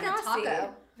 That's Vagina. like Like a classy.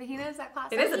 taco. Vagina, is that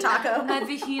classic? It is a taco. A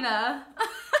vagina.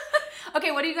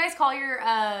 Okay, what do you guys call your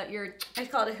I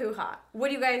call it a hoo ha. What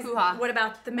do you guys? Hoo-ha. What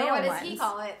about the male what ones? does he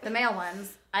call it? The male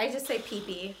ones. I just say pee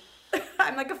pee.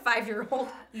 I'm like a 5-year-old.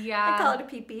 Yeah. I call it a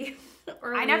pee pee.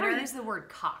 Or a I never wiener. use the word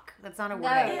cock. That's not a word No.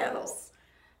 I Ew. use.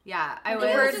 Yeah, I The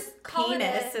would. word just call it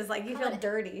penis a- is like you call feel it a-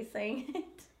 dirty saying it.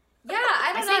 Yeah,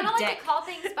 I don't know. say I don't like dick. to call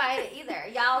things by it either.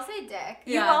 Yeah, I'll say dick.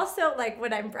 You Yeah. also like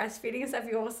when I'm breastfeeding and stuff.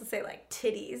 You also say like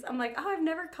titties. I'm like, oh, I've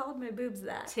never called my boobs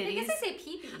that. I Titties. guess I say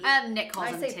pee-pee. Nick calls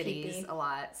I them say titties pee-pee. a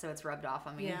lot, so it's rubbed off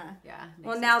on me. Yeah. Yeah. Nick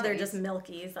Well, says now they're titties. just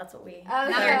milkies. That's what we. Oh, Now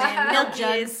That's they're our yeah. name. milk Milkies.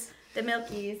 jugs. The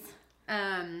milkies.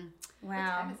 Wow.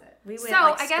 time is it? We went So,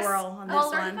 like I guess- squirrel on this Oh,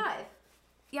 one. 35.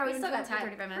 Yeah, We we've still been got doing time.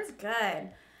 35 We're minutes. good.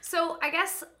 So I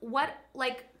guess what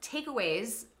like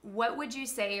takeaways, what would you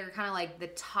say are kind of like the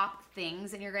top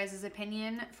things in your guys'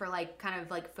 opinion for like kind of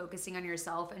like focusing on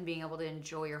yourself and being able to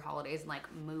enjoy your holidays and like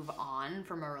move on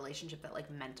from a relationship that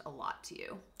like meant a lot to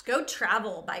you? Go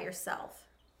travel by yourself.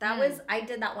 That was, I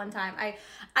did that one time.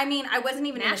 I mean, I wasn't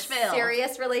even in Nashville. a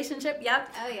serious relationship. Yep.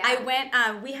 Oh, yeah. I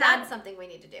went, we had, That's something we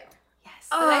need to do. Yes.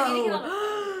 But I need to get on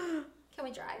a Can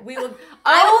we drive? we will, Oh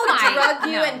I will my-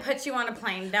 drug you no. and put you on a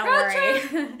plane. Don't Road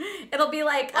worry. It'll be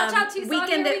like, Watch out, Tucson,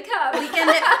 weekend here we come.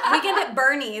 weekend at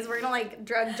Bernie's. We're gonna like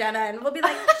drug Jenna and we'll be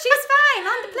like, she's fine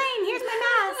on the plane. Here's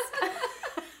my mask.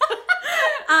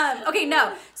 Okay,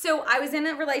 no. So I was in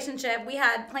a relationship. We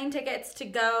had plane tickets to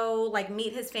go like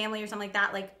meet his family or something like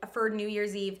that, like for New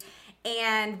Year's Eve,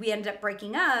 and we ended up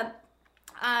breaking up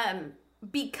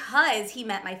because he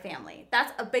met my family.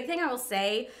 That's a big thing I will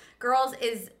say, girls,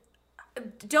 is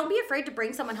don't be afraid to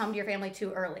bring someone home to your family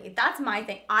too early. That's my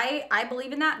thing. I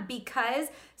believe in that because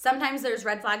sometimes there's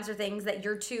red flags or things that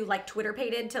you're too like Twitter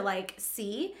pated to like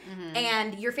see,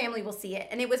 and your family will see it.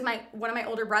 And it was one of my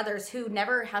older brothers who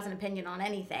never has an opinion on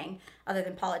anything other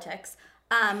than politics.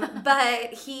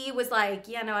 But he was like,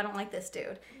 yeah, no, I don't like this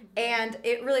dude. And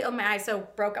it really opened my eyes. So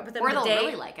broke up with him Or the they'll day.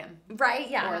 really like him. Right,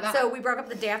 Or yeah. that. So we broke up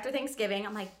the day after Thanksgiving.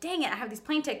 I'm like, dang it, I have these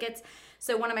plane tickets.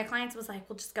 So one of my clients was like,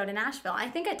 we'll just go to Nashville. I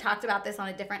think I talked about this on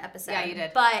a different episode. Yeah, you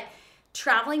did. But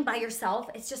traveling by yourself,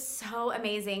 it's just so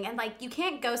amazing. And like, you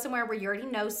can't go somewhere where you already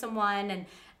know someone. And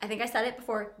I think I said it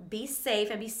before, be safe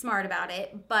and be smart about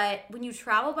it. But when you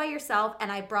travel by yourself, and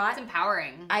It's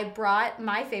empowering. I brought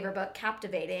my favorite book,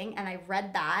 Captivating, and I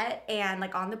read that, and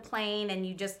like on the plane, and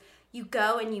you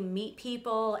go and you meet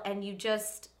people, and you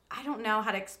just, I don't know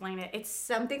how to explain it. It's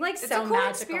something like It's so a cool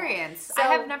magical. experience. So- I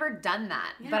have never done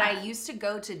that, but Yeah. I used to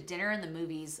go to dinner and the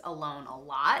movies alone a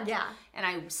lot. Yeah. And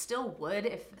I still would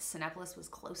if Cinepolis was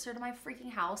closer to my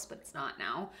freaking house, but it's not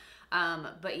now.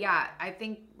 But yeah, I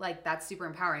think like that's super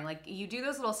empowering. Like you do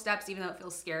those little steps, even though it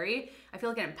feels scary, I feel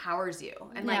like it empowers you.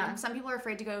 And like Yeah. some people are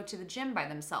afraid to go to the gym by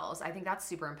themselves. I think that's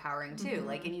super empowering too.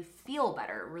 Like, and you feel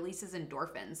better, it releases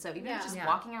endorphins. So even if it's just Yeah.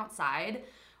 walking outside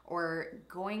or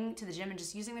going to the gym and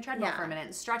just using the treadmill Yeah. for a minute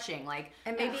and stretching, like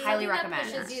And maybe highly Something recommend.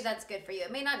 that pushes you that's good for you.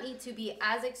 It may not need to be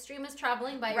as extreme as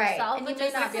traveling by Right, yourself, and but you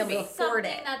may just not be able to afford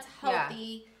something it. that's Yeah.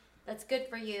 healthy, that's good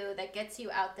for you, that gets you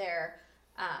out there.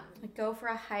 Like go for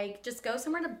a hike. Just go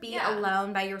somewhere to be Yeah.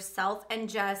 alone by yourself, and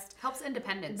just Helps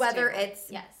independence. whether too.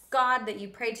 it's Yes. God that you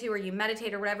pray to or you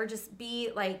meditate or whatever, just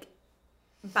be like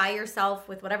by yourself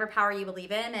with whatever power you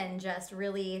believe in, and just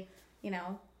really,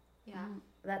 Yeah.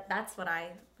 that's what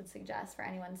I would suggest for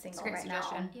anyone single great right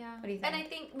suggestion. now. Yeah. What do you And I think?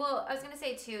 think, well, I was going to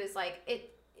say too, is like,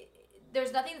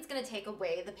 there's nothing that's going to take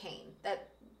away the pain that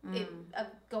of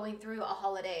going through a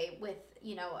holiday with,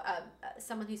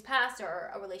 someone who's passed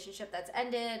or a relationship that's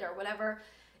ended or whatever.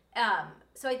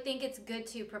 So I think it's good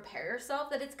to prepare yourself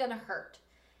that it's going to hurt,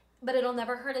 but it'll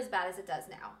never hurt as bad as it does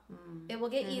now. It will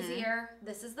get easier.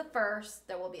 This is the first.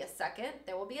 There will be a second.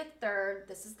 There will be a third.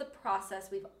 This is the process.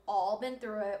 We've all been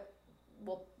through it.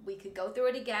 We could go through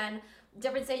it again.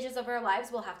 Different stages of our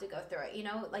lives, we'll have to go through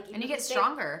it. Like And you get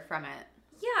stronger from it.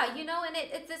 Yeah,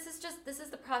 and this is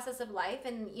the process of life,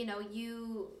 and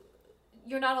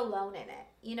you're not alone in it.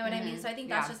 You know what I mean? So I think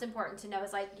that's Yeah. just important to know.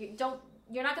 Is like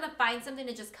you're not gonna find something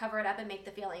to just cover it up and make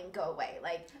the feeling go away.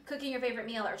 Like cooking your favorite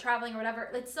meal or traveling or whatever,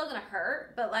 it's still gonna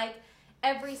hurt. But like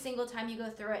every single time you go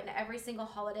through it, and every single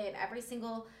holiday, and every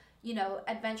single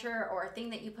adventure or thing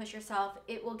that you push yourself,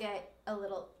 it will get a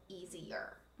little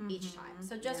easier each time.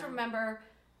 So just remember,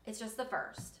 it's just the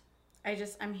first, I'm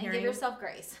and hearing. give yourself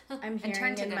grace. I'm hearing And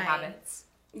turn to in good my, habits.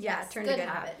 Yeah, Yes, turn good to good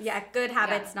habits. habits. Yeah, good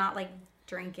habits, not like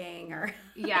drinking or.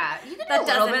 Yeah, you can do That a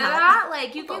little doesn't bit of help. that.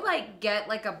 Like you could like get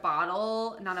like a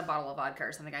bottle, not a bottle of vodka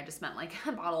or something. I just meant like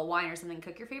a bottle of wine or something.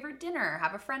 Cook your favorite dinner,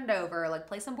 have a friend over, like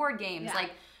play some board games. Yeah.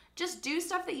 Like just do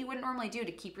stuff that you wouldn't normally do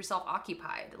to keep yourself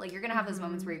occupied. Like you're gonna have those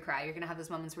moments where you cry. You're gonna have those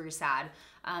moments where you're sad.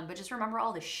 But just remember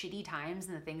all the shitty times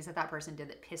and the things that person did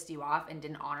that pissed you off and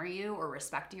didn't honor you or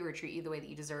respect you or treat you the way that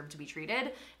you deserve to be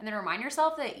treated. And then remind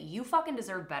yourself that you fucking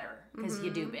deserve better because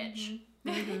you do, bitch.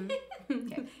 You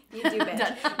do,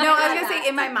 bitch. No, I was gonna say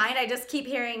in my mind, I just keep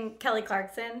hearing Kelly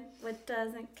Clarkson. What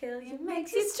doesn't kill you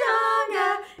makes you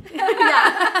stronger.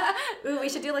 Yeah. Ooh, we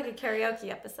should do like a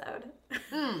karaoke episode.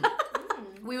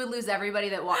 We would lose everybody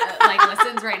that like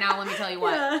listens right now. Let me tell you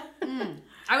what. Yeah.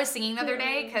 I was singing the other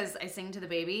day because I sing to the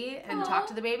baby and talk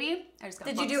to the baby. I just got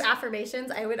Did you do bumps.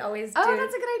 affirmations? I would always do. Oh,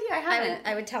 that's a good idea. I haven't.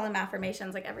 I would tell him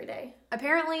affirmations like every day.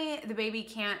 Apparently, the baby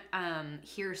can't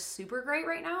hear super great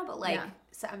right now, but like Yeah.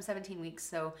 so I'm 17 weeks,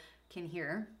 so can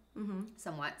hear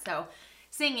somewhat. So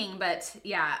singing, but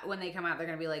yeah, when they come out, they're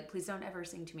gonna be like, "Please don't ever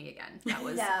sing to me again." That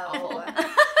was awful.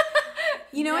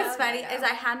 You know No, what's funny no. is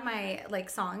I had my like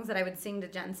songs that I would sing to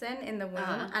Jensen in the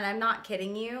womb, and I'm not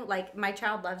kidding you. Like my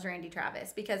child loves Randy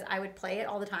Travis because I would play it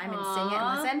all the time and sing it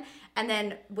and listen. And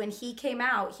then when he came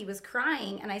out, he was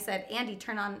crying, and I said, "Andy,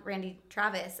 turn on Randy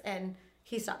Travis," and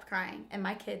he stopped crying. And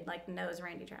my kid like knows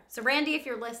Randy Travis. So Randy, if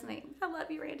you're listening, I love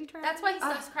you, Randy Travis. That's why he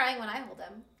stops crying when I hold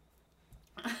him.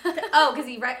 Oh, because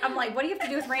I'm like, what do you have to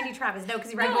do with Randy Travis? No,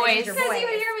 because he recognizes your Because voice he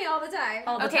would hear me all the time.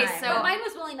 all the Okay, time. so- But mine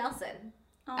was Willie Nelson.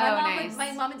 Oh, nice.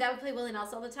 My mom and dad would play Willie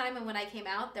Nelson all the time, and when I came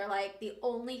out, they're like, the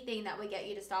only thing that would get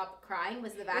you to stop crying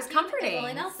was the vacuum. and comforting.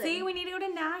 Willie Nelson. See, we need to go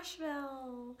to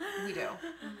Nashville. We do.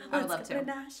 I would love Let's go to.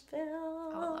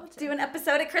 Nashville. I would love to. Do an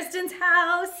episode at Kristen's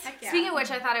house. Heck yeah. Speaking of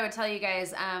which, I thought I would tell you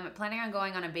guys, planning on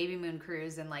going on a baby moon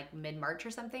cruise in like mid-March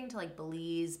or something to like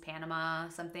Belize, Panama,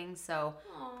 something. So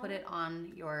put it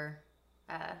on your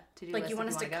to-do Like list you want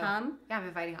if us to go. come? Yeah, I'm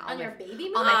inviting all on my your baby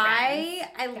moon? all my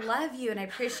I love you and I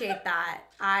appreciate that.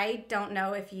 I don't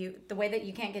know if the way that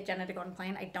you can't get Jenna to go on a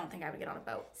plane, I don't think I would get on a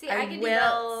boat. See, I can do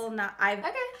will boats. not. Okay,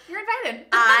 you're invited.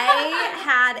 I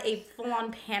had a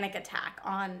full-on panic attack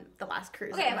on the last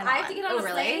cruise. Okay, that if went I have to get on Oh, a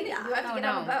really? plane, Yeah. you have to Oh, get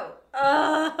on a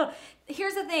no. boat.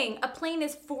 Here's the thing: a plane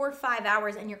is 4 or 5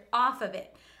 hours, and you're off of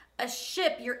it. A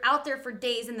ship, you're out there for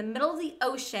days in the middle of the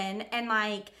ocean, and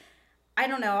like, I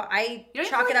don't know. I You don't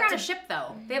chalk even it feel up like to you're on a ship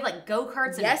though. They have like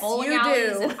go-karts and Yes, bowling you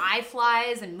alleys do. and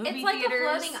iFlies and movie It's like theaters.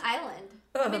 a floating island.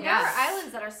 I mean, there Yes. are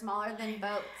islands that are smaller than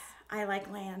boats. I like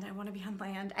land. I want to be on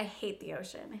land. I hate the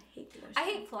ocean. I hate the ocean. I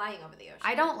hate flying over the ocean.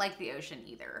 I don't like the ocean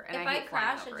either. And If I I hate flying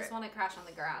crash, I over just it. want to crash on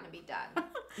the ground and be done.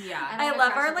 Yeah. I I wanna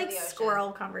love crash our into like the ocean.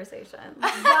 squirrel conversations.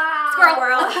 Wow.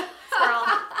 Squirrel. Squirrel.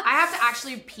 I have to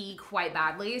actually pee quite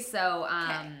badly, so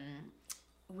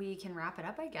we can wrap it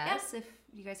up, I guess. If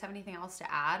you guys have anything else to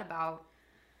add about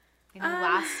any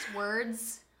last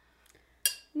words.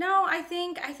 No, I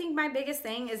think my biggest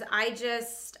thing is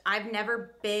I've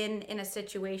never been in a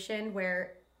situation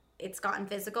where it's gotten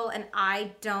physical, and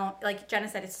I don't, like Jenna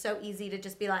said, it's so easy to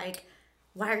just be like,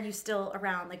 why are you still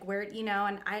around? Like where,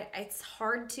 and it's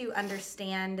hard to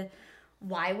understand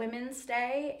why women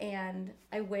stay, and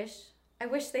I wish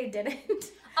they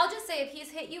didn't. I'll just say, if he's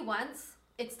hit you once,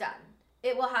 it's done.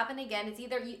 It will happen again. It's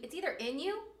either in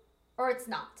you or it's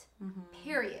not.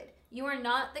 Period. You are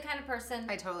not the kind of person.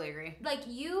 I totally agree. Like,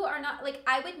 you are not, like,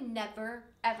 I would never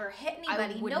ever hit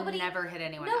anybody. I would never hit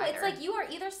anyone No, either. it's like you are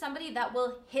either somebody that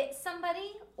will hit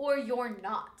somebody or you're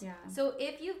not. Yeah. So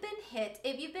if you've been hit,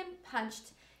 if you've been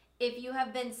punched, if you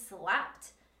have been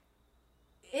slapped,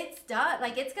 it's done.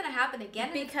 Like, it's gonna happen again,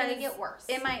 and it's gonna get worse.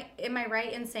 Am I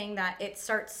right in saying that it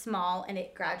starts small and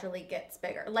it gradually gets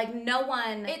bigger? Like no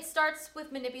one. It starts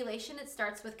with manipulation. It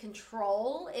starts with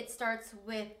control. It starts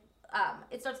with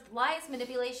lies,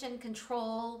 manipulation,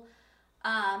 control,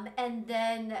 and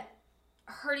then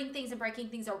hurting things and breaking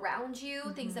things around you,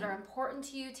 things that are important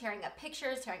to you, tearing up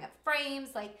pictures, tearing up frames.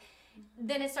 Like,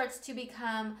 then it starts to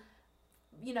become,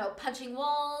 punching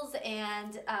walls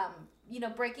and,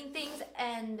 breaking things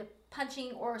and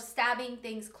punching or stabbing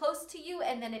things close to you,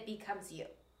 and then it becomes you.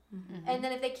 And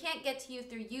then if they can't get to you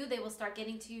through you, they will start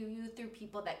getting to you through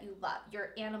people that you love. Your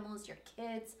animals, your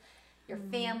kids, your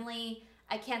family.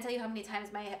 I can't tell you how many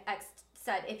times my ex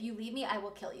said, if you leave me, I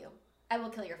will kill you. I will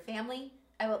kill your family.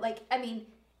 I will,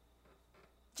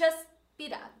 just be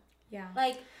done. Yeah.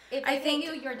 Like, if I they think-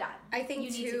 hit you, you're done. I think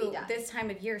you need to too, be done. this time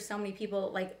of year, so many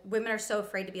people, like women are so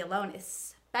afraid to be alone,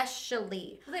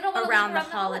 especially They don't wanna around leave the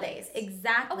around the holidays. holidays.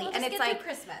 Exactly. Oh, we'll and just it's get through like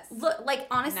Christmas. Look, like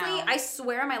honestly, No. I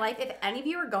swear on my life, if any of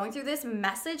you are going through this,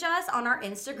 message us on our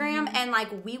Instagram and like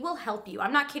we will help you.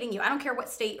 I'm not kidding you. I don't care what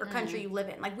state or country you live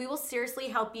in. Like we will seriously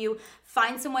help you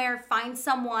find somewhere, find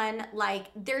someone. Like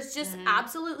there's just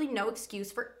absolutely no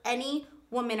excuse for any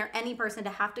woman or any person to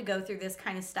have to go through this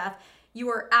kind of stuff. You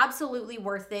are absolutely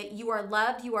worth it. You are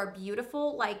loved. You are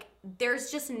beautiful. Like there's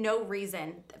just no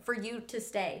reason for you to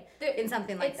stay in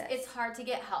something like this. It's hard to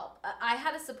get help. I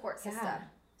had a support system. Yeah.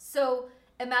 So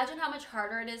imagine how much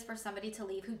harder it is for somebody to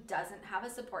leave who doesn't have a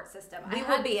support system. We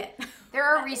will be it. There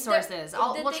are resources. the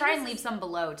We'll thing try and is- leave some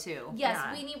below too. Yes,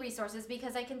 Yeah. we need resources,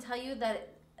 because I can tell you that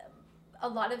a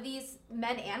lot of these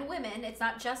men and women, it's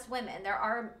not just women. There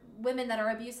are women that are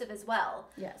abusive as well.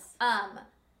 Yes.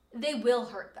 They will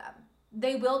hurt them.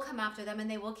 They will come after them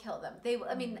and they will kill them.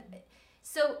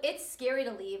 So it's scary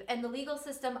to leave, and the legal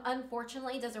system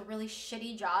unfortunately does a really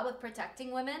shitty job of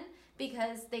protecting women,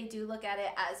 because they do look at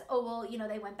it as, oh well,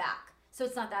 they went back, so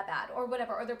it's not that bad, or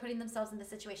whatever, or they're putting themselves in the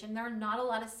situation. There are not a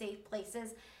lot of safe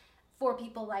places for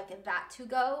people like that to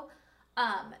go.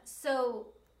 So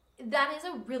that is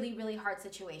a really, really hard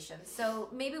situation. So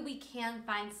maybe we can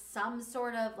find some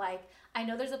sort of like, I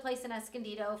know there's a place in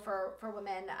Escondido for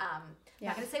women. I'm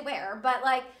not gonna say where, but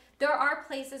like there are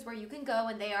places where you can go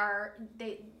and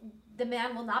the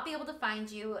man will not be able to find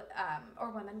you,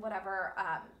 or women, whatever.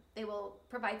 They will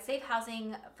provide safe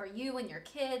housing for you and your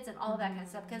kids and all of that kind of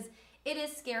stuff, because it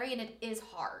is scary and it is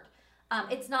hard.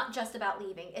 It's not just about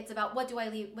leaving. It's about what do I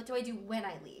leave? What do I do when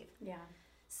I leave? Yeah.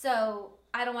 So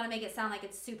I don't want to make it sound like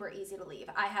it's super easy to leave.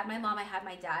 I had my mom, I had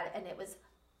my dad, and it was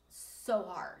so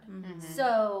hard.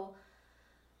 So,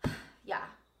 yeah.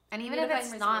 And even We if gotta it's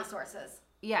find not, resources.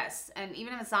 yes, and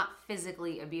even if it's not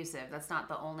physically abusive, that's not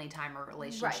the only time a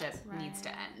relationship needs to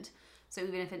end. So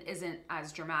even if it isn't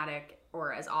as dramatic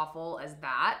or as awful as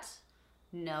that,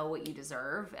 know what you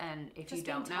deserve. And if you Just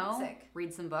being don't know, toxic.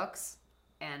 read some books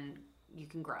and you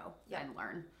can grow and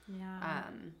learn. Yeah.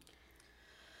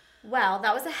 Well,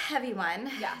 that was a heavy one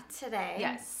today.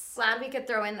 Yes. Glad we could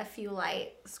throw in a few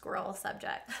light squirrel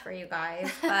subjects for you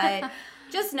guys. But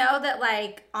just know that,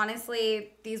 like,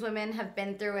 honestly, these women have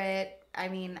been through it. I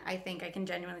mean, I think I can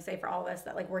genuinely say for all of us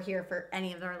that, like, we're here for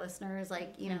any of our listeners,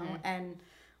 like, you know, and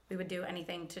we would do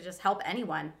anything to just help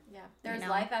anyone. Yeah. There's know?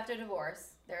 life after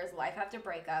divorce. There's life after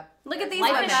breakup. Look at There's these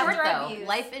Life women is after short though. abuse.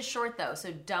 Life is short though,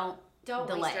 so don't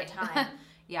delay. waste your time.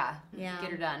 Yeah. Yeah.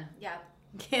 Get her done. Yeah.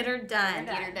 Get her done.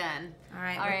 Get Get her done. All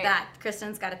right, All with right. that,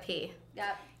 Kristen's got to pee.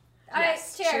 Yep. All right.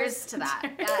 Yes. Cheers. Cheers to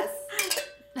that. Yes.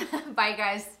 Bye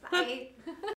guys. Bye.